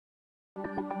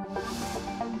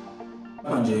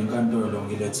Manje inkantolo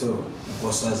ngilethe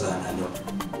unkosazana lo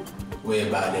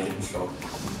webala elimhlophe.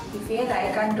 Ngifike la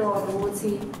enkantolo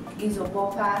ukuthi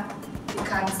ngizobopha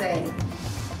ikhansela.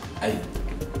 Hayi.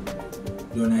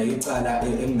 Yona icala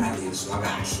engingalizwa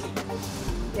kahle.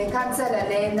 Le khansela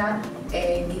lena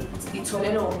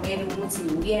ngitholele umngeni ukuthi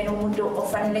uyena umuntu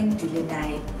ofanele ngidile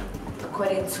naye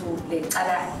according to le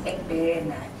cala engibhekene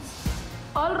naye.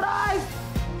 All right.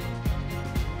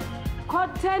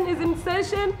 Court 10 is in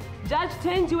session. Judge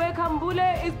Thenjiwe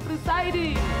Khambule is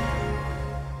presiding.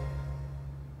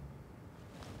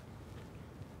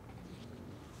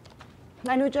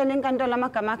 Ngani utshela inkantolo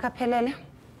amagama akhe aphelele?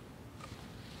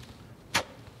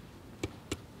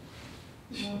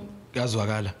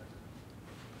 Kuyazwakala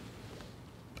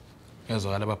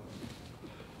baba.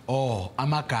 Oh,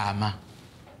 amagama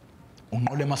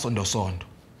unqole emasondo.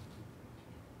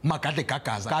 Magadle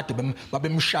gagaza kade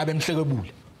babemshaya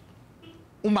emhlekebule.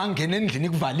 Uma ngene endlini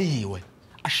kuvaliwe,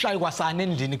 ashaye kwasana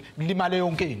endlini kulimale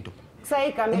yonke into.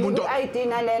 Sayigama i-ID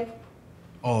nalelo.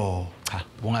 Oh, cha,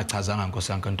 bungachazanga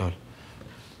Nkosi yankantolo.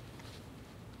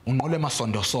 Unqole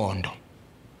emasondo.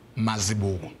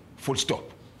 Mazibuko. Full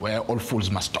stop. Where all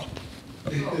fools must stop.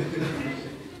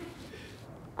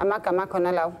 Amagama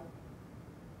khona lawo.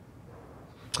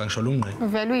 Cha ngisho lungqe.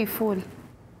 Vele uyifuli.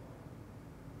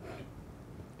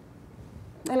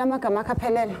 Cela amagama akhe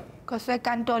aphelele. Kose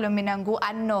enkantolo mina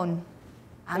ngu-unknown.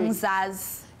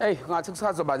 Angizazi. Hey, ngathi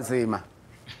kusazoba nzima.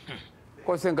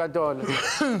 Kose enkantolo.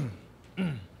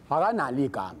 Akanalo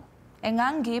igama.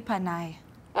 Engangipha naye.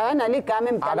 Akanalo igama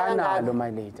emdala ngalo. Akanalo my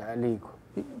lady, alikho.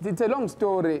 It's a long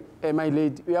story, my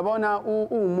lady. Uyabona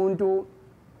umuntu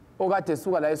okade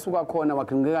esuka la esuka khona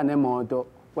wagqingeka nemoto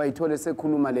wayithola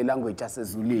esekhuluma le language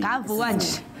yasezulwini. Ngavuka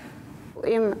nje.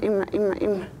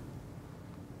 Ima.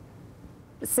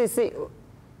 Sisi.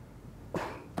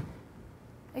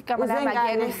 Igama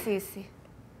lami Sisi.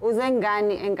 Uze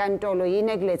ngani enkantolo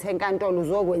yini ekulethe enkantolo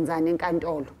uzokwenzani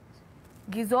enkantolo?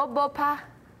 Ngizobopha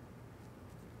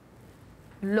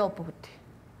lobut.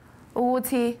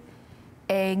 Ukuthi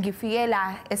ngifike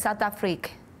la eSouth Africa.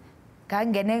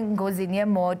 Ngangena engozini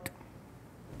yemoto.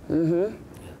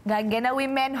 Ngangena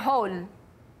women hole.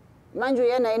 Manje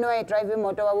uyena yini wayedrive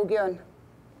imoto kwakuyona?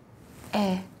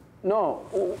 No,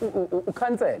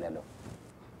 ukhansela lo.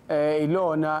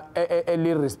 Ilona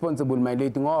eli responsible my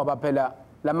lady ngoba phela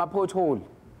lama pothole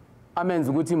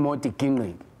amenza ukuthi imoto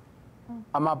iginqike.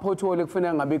 Ama pothole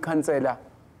kufanele ngabe ikhansela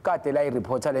kade la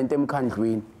ireporta lento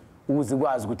emkhandlwini ukuze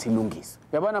ikwazi ukuthi ilungiswe.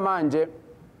 Uyabona manje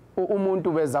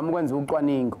umuntu bezama ukwenza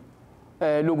ucwaningo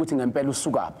lokuthi ngempela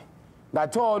usukaphi.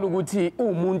 Ngathola ukuthi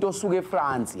umuntu osuka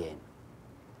eFrance yena.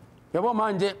 Yabo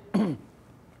manje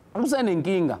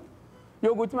usenenkinga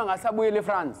yokuthi mangasabuyela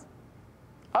eFrance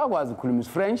akwazi ukukhuluma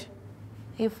iFrench.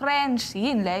 iFrench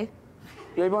yini leyo?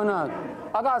 Uyayibona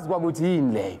akazi kwakuthi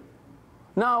yini leyo.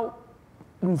 Now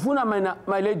ngifuna mina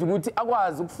my lady ukuthi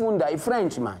akwazi ukufunda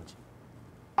iFrench manje.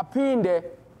 Aphinde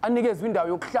anikezwe indawo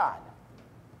yokuhlala.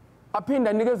 Aphinde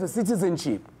anikezwe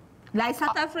citizenship. La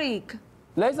eSouth Africa.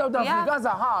 La eSouth Africa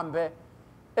azahambe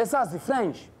esazi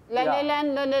French.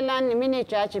 Lalelani mina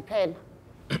ijudge phela.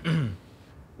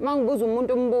 Mangibuza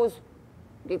umuntu umbuzo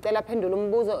ngicela phendula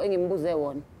umbuzo engimbuze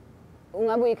wona.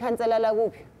 Ungabe uyikhansela la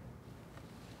kuphi?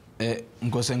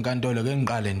 Nkosi enkantolo ke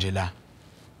ngiqale nje la.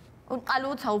 Uqala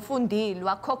uthi awufundile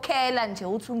wakhokhela nje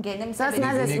uthi ungene emsebenzini.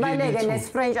 Sasinaze sibaleke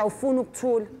nesiFrench awufuni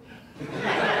ukuthula.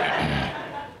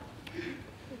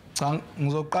 Cha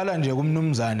ngizoqala nje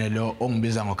kumnumzane lo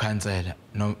ongibiza ngokhansela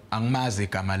no angimazi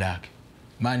igama lakhe.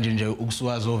 Manje nje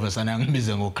ukusuka zovesana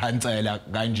ngibize ngokhansela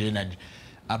kanjena nje.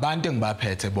 Abantu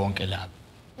engibaphethe bonke lapha.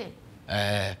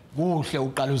 Kuhle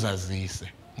uqala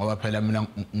uzazise ngoba phela mina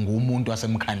ngumuntu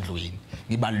wasemkhandlweni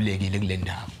ngibalulekile kule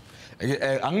ndawo.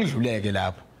 Angidluleke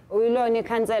lapha. Uyilona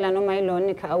ikhansela noma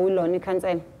yilona awuyilona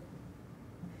ikhansela?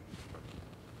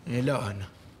 Yilona.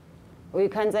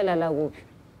 Uyikhansela la kuphi?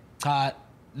 Cha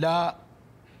la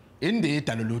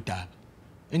indeda loludaba.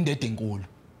 Indeda enkulu.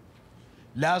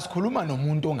 La sikhuluma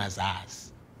nomuntu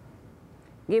ongazazi.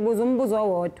 Ngibuza umbuzo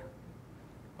owodwa.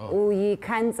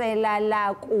 Uyikhansela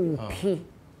la kuphi?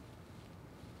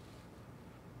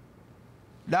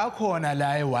 La khona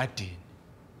la ewadini.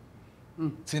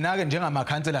 Sina ke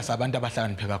njengamakhansela sabantu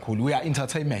abahlakaniphe kakhulu. We are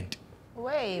entertainment.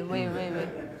 Wey.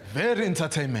 Very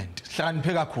entertainment.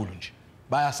 Sihlakaniphe kakhulu nje.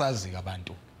 Bayasazi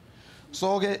abantu.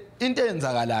 So ke into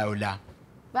eyenzakalayo la.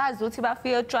 Bazi ukuthi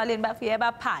bafike etshwaleni bafike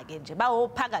baphake nje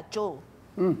bawophaka Joe.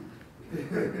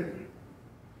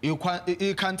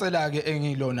 Ikhansela ke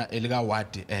engilona elika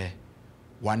ward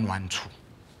 112.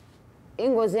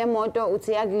 Ingozi yemoto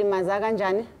uthi yakulimaza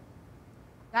kanjani?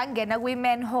 Ngangena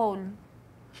kwi-manhole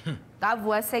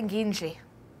Ngavuka senginje.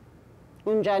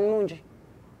 Unjani munje?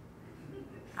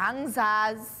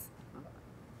 Angizazi.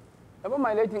 Yabo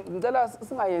my lady ngicela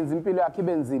singayenza impilo yakhe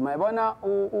ibenzima yabona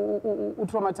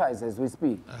u-traumatize as we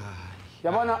speak.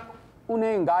 Yabona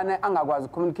uneyingane angakwazi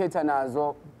ukucommunicate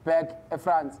nazo back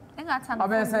eFrance.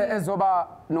 Abese ezoba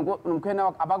nomkhwena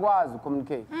wakhe abakwazi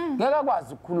ukucommunicate. Ngeke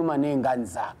akwazi ukukhuluma nezingane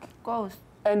zakhe. Gosh.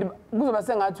 And kuzoba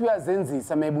sengathi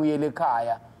uyazenzisa mebuyele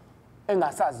ekhaya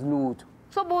engasazi lutho.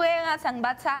 So buke ngathi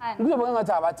angibathanda. Kuzoba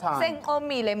ngathi abathanda.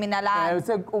 Sengiqomile mina la.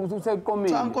 Useqomile.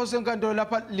 Cha Nkosi enkantolo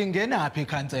lapha lingena phi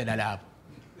ikhansela lapha?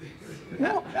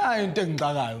 No, hayi into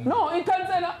engicakayo. No,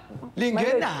 ikhansela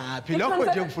lingena phi lokho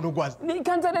nje ngifuna ukwazi.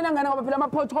 Ikhansela nangana ngoba phela ama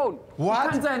pothole.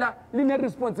 Ikhansela line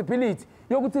responsibility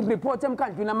yokuthi report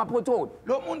emkhandlwini ama pothole.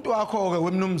 Lo muntu wakho ke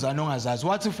wemnumzana ongazazi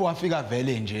wathi fu wafika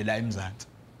vele nje la eMzansi.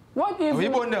 What is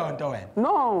uyibone yonto wena?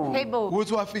 No. Hey bo.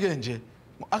 Uthi wafike nje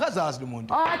akazazi lo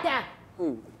muntu. Oda.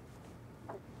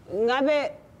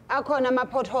 Ngabe akhona ama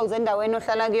potholes endaweni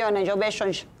ohlala kuyona nje obesho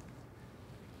nje?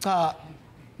 Cha,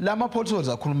 lama potholes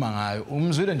akhuluma ngayo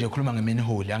umzwile nje ekhuluma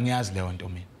ngemanhole angiyazi leyo nto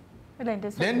mina.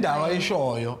 Le ndawo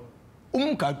ayishoyo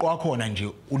umgaqo wakhona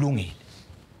nje ulungile.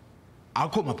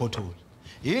 Akho ma potholes.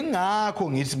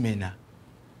 Ingakho ngithi mina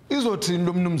izothini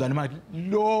lo mnumzane manje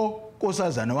lo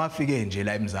Nkosazana wafike nje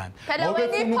la eMzansi. Ngoba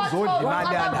ufuna ukuzodla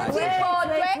imali yalazi.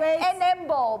 Ibhodwe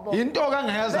enembobo. Into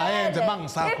kangayazi ayenze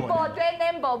mangisakhona. Ibhodwe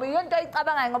enembobo into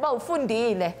oyicabangayo ngoba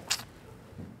ufundile.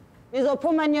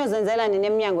 Nizophuma niyozenzela nini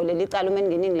eminyango leli cala uma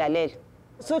ngingilalela.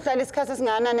 Usuhlala isikhathi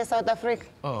esingakanani eSouth Africa?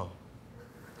 Oh.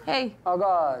 Hey.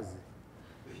 Akazi.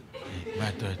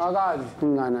 Madoda. Akazi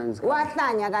kunganani.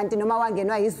 Wahlanya kanti noma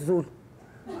wangenwa isiZulu.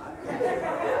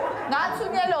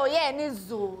 Ngathunyelwa yena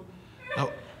isiZulu.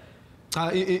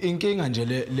 Cha inkinga nje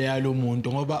le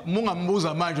yalomuntu ngoba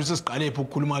mungambuza manje usesiqale phi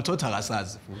ukukhuluma uthothi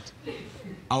akasazi futhi.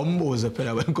 Awumbuze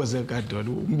phela wenkosi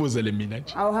enkantolo umbuzele mina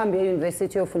nje. Awuhambe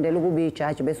euniversity uyofundela ukuba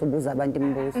ijudge bese ubuza abantu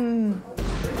imibuzo.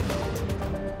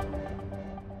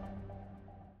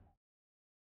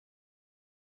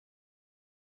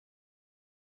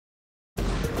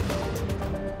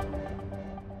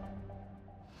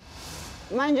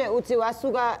 Manje uthi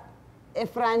wasuka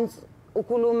eFrance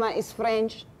ukhuluma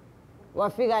isFrench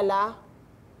wafika la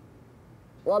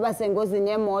waba sengozini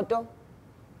yemoto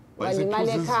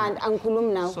walimala ekhanda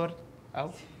angikhulumi nawe Sorry. Aw.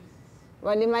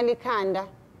 walimala ikhanda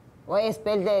waya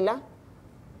esibhedlela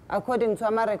according to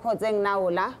ama records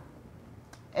enginawo la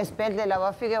esibhedlela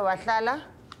wafike wahlala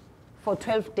for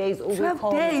 12 days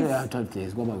ukukhona. Yeah, 12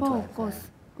 days ngoba u12.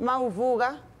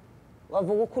 Mawuvuka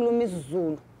wavuka ukukhuluma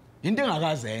isiZulu. Into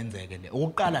engakaze yenzeke le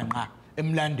ukuqala nqa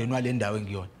emlandweni wale ndawo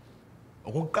engiyona.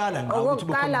 Ukuqala nqa ukuthi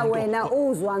Ukuqala wena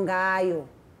uzwa ngayo.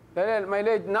 Lalela my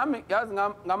lady nami yazi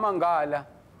ngamangala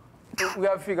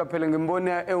uyafika phela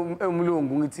ngimbona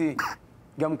emlungu ngithi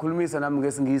ngiyamkhulumisa nami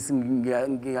ngesingisi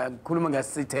ngiyakhuluma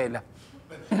ngasithela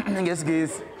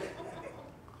ngesingisi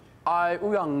ay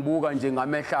uyangibuka nje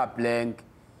ngamehla blank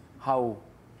hawu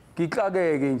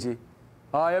ngixakeke nje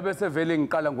hayi bese vele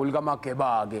ngiqala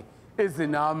ngolikamageba ke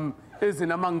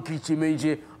ezinama ngigijime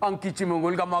nje angigijime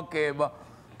ngolikamageba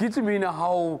ngithi mina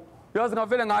hawu yazi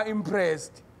ngavele nga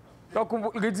impressed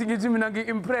ngithi mina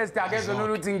ngi-impressed akezwe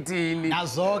noluthi ngithini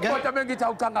Nazo-ke. kodwa bengithi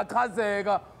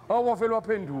awuchangachazeka awufela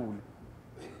waphendula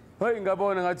hayi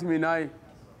ngabona ngathi mina hayi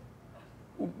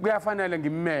kuyafanele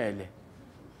ngimmele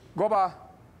ngoba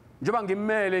njengoba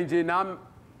ngimmele nje nami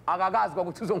akakazi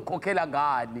ukuthi uzongikhokhela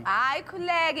ngani Hayi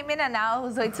khuleki mina nawe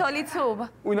uzoyithola ithuba.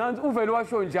 unanzi uvele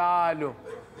washo njalo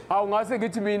hawu ngase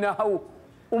ngithi mina hawu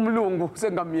umlungu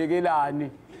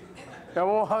sengamyekelani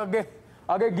yabo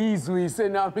ake ngizwise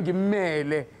nami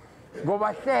ngimmele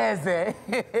ngoba hleze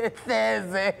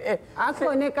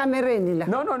Akhona ekamereni la.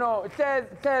 no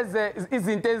hleze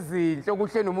izinto ezinhle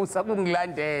okuhle nomusa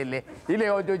kungilandele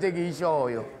ileyo nto nje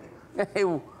ngiyishoyo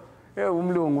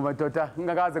umlungu madoda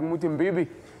ngingakaze ngimuthi mbibi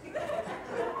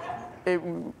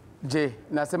nje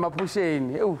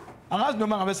nasemaphusheni angazi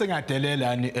noma ngabe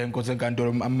sengiyadelelani enkosi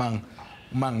enkantolo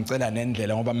uma ngicela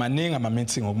nendlela ngoba maningi ama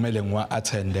meeting okumele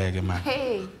ngiwa-attendeke manje.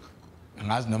 Hey.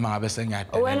 Angazi noma ngabe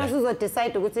sengiyadelela. Wena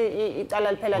usuzodecide ukuthi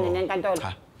icala liphela nini enkantolo.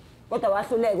 Cha. Kodwa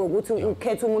wahluleka ukuthi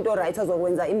ukhethe umuntu oright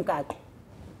ozokwenza imigaqo.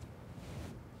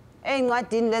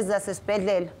 Eincwadini lezi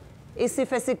zasesibhedlela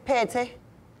isifo esikuphethe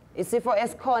isifo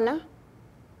esikhona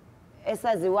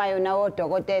esaziwayo nawo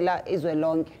dokotela izwe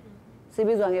lonke.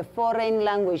 Sibizwa nge-foreign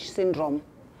language syndrome.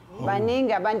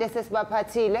 Baningi abantu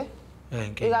esesibaphathile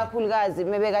ikakhulukazi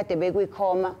mebekade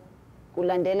bekwi-coma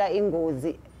kulandela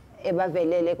ingozi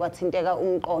ebavelele kwathinteka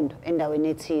umqondo endaweni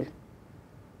ethile.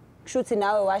 Kushuthi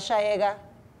nawe washayeka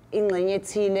ingxenye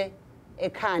ethile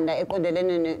ekhanda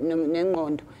eqondelene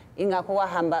nengqondo ingakho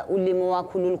wahamba ulimo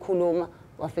wakho ulukhuluma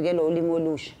wafikela ulimo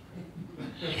olusha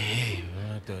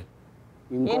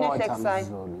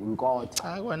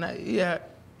Inkotha. Akona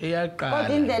iyaqala.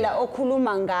 Kodwa indlela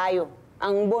okhuluma ngayo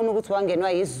angiboni ukuthi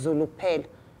wangenwa isiZulu kuphela.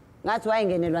 Ngathi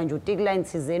wayengenelwa nje uTikline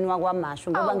thizeni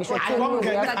wakwaMashu ngoba ngisho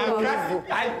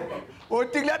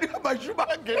uTikline kwaMashu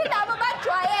bangena. Ilabo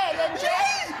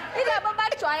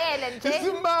bajwayele nje.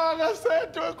 Isimanga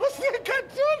sethu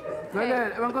kusenkantolo.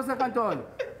 Vele abankosekantolo.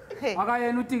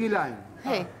 Akayena uTikline.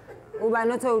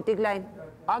 Ubani othe uTikline?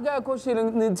 Akekho shile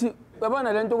nithi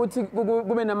yabona lento ukuthi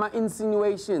kube nama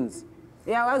insinuations.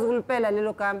 Yawazi ukuliphela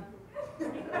lelo gama.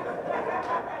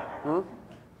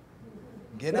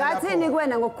 Ngathini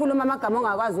kuwena ngokukhuluma amagama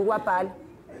ongakwazi ukuwabhala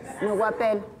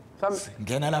nokwaphela.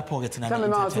 Ngena lapho ke thina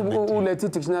mhlawumbe mawuthi ulethe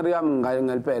dictionary yami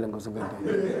ngaliphele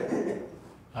ngosekantolo.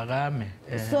 Akame.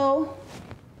 So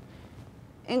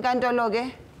inkantolo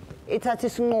ke ithatha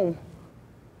isinqumo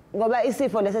ngoba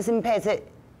isifo lesesimphethe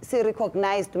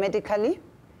si-recognized medically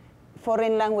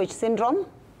foreign language syndrome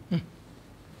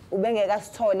ubengeka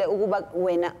sithole ukuba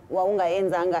wena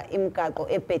wawungayenzanga imigaqo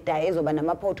ebhedayo ezoba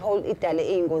nama-pothole idale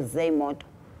iy'ngozi zey'moto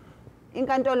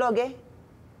inkantolo ke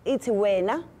ithi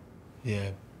wena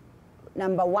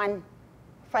number 1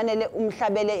 fanele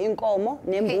umhlabele inkomo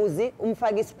nembuzi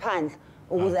umfake isiphandla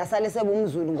ukuze asale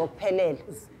sebumzulu ngokuphelele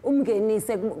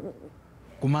umngenise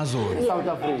kumaZulu South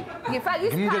Africa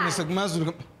ngimngenise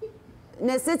kumaZulu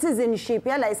ne-citizenship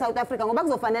yala e-South Africa ngoba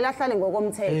kuzofanele ahlale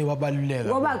ngokomthetho wabaluleka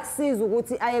ngoba kusiza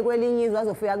ukuthi aye kwelinye izwe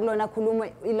azofika kulona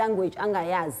akhulume ilanguage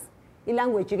angayazi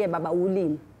ilanguage ke baba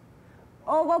ulimi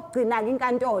okugcina ke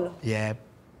inkantolo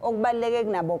okubaluleke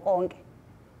kunabo konke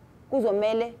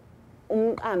kuzomela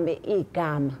umqambe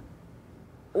igama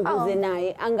ukuze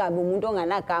naye angabe umuntu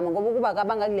onganagama ngoba kuba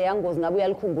kabanga kuleya ngozi ngabe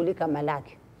uyalikhumbula igama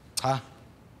lakhe cha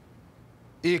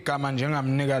igama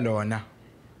njengamnika lona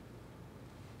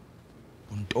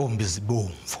untombi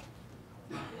zibomvu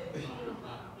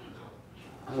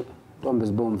Ntombi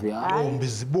zibomvu Ntombi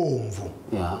zibomvu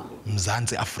ya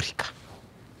Mzansi Afrika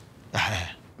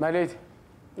Malethi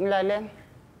ngilale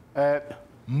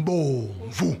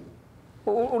mbomvu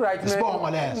right Sibongo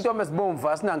leso Ntombi zibomvu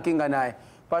asinankinga naye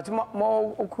but uma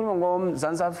ukhuluma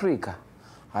ngomzansi Afrika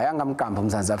hayi angamqamba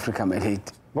umzansi Afrika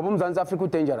Malethi ngoba umzansi Afrika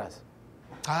udangerous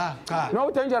cha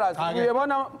no dangerous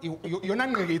uyabona yona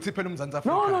ngeke ithi phela umzansi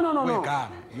Afrika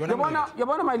no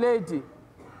yabona my lady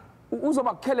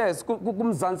uzoba careless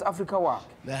kumzansi Afrika wakhe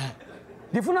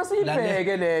ngifuna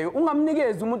siyibheke leyo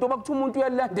ungamnikezi umuntu obakuthiwa umuntu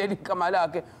uyalandela igama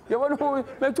lakhe yabona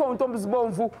bekuthiwa untombi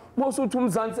zibomvu mosuthi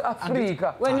umzansi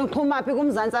Afrika wena uqhuma phi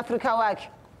kumzansi Afrika wakhe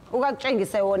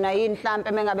ukakutshengise wona yini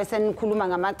mhlambe mengabe senikhuluma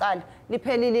ngamacala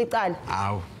liphelile icala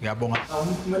hawu ngiyabonga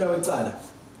umphumela wecala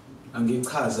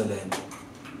angichaze lento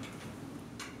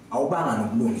awubanga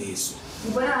nobulungiswa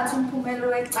ngibona ngathi umphumela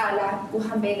wecala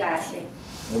uhambe kahle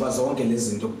ngoba zonke lezi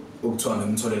zinto okuthiwa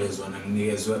ngimtholele zona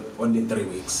nginikezwe only 3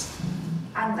 weeks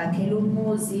angakhela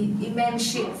umuzi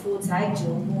imention futhi hayi nje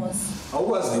umuzi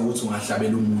awukwazi ukuthi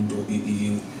ungahlabela umuntu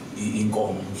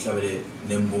inkomo umhlabele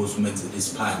nembuzi umenzele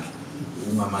isiphandla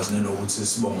ungamazi nokuthi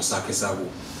isibongo sakhe saku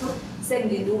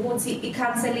sengilinde ukuthi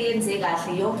i-council yenze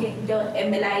kahle yonke into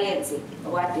emela yenze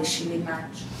okwade shile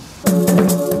manje